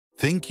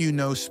Think you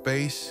know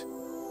space?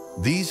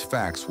 These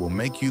facts will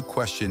make you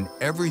question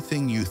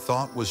everything you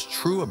thought was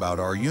true about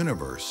our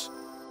universe.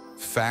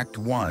 Fact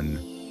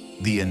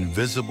 1. The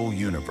invisible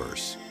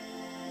universe.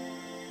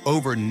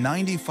 Over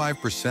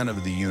 95%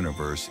 of the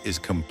universe is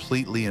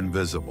completely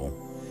invisible,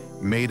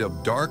 made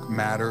of dark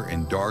matter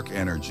and dark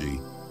energy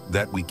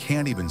that we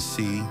can't even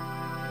see,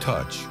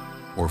 touch,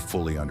 or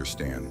fully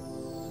understand.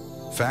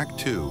 Fact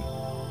 2.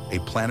 A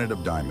planet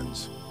of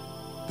diamonds.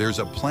 There's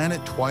a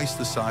planet twice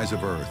the size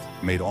of Earth,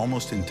 made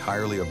almost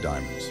entirely of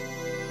diamonds.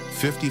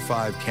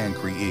 55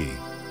 Cancri,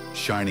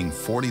 shining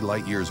 40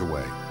 light years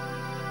away.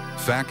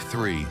 Fact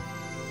 3.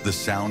 The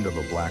sound of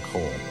a black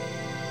hole.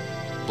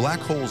 Black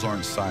holes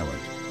aren't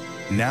silent.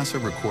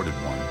 NASA recorded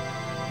one,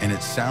 and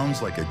it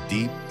sounds like a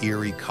deep,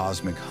 eerie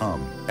cosmic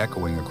hum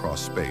echoing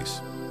across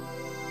space.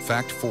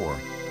 Fact 4.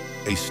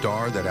 A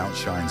star that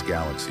outshines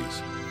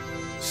galaxies.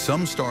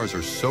 Some stars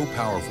are so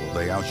powerful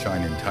they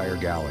outshine entire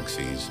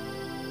galaxies.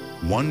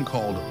 One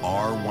called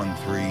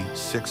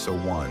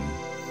R13601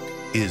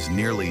 is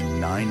nearly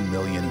 9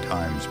 million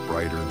times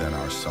brighter than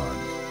our sun.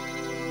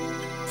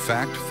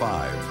 Fact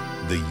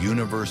 5. The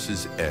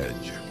universe's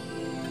edge.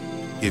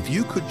 If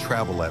you could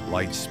travel at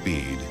light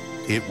speed,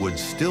 it would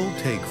still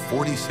take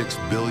 46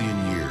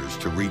 billion years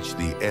to reach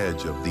the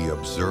edge of the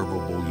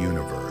observable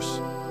universe.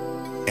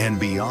 And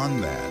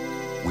beyond that,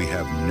 we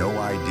have no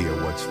idea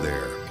what's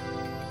there.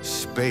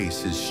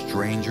 Space is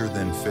stranger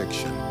than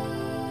fiction,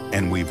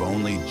 and we've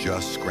only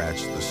just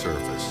scratched the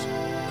surface.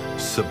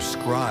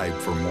 Subscribe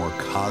for more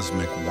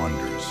cosmic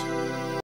wonders.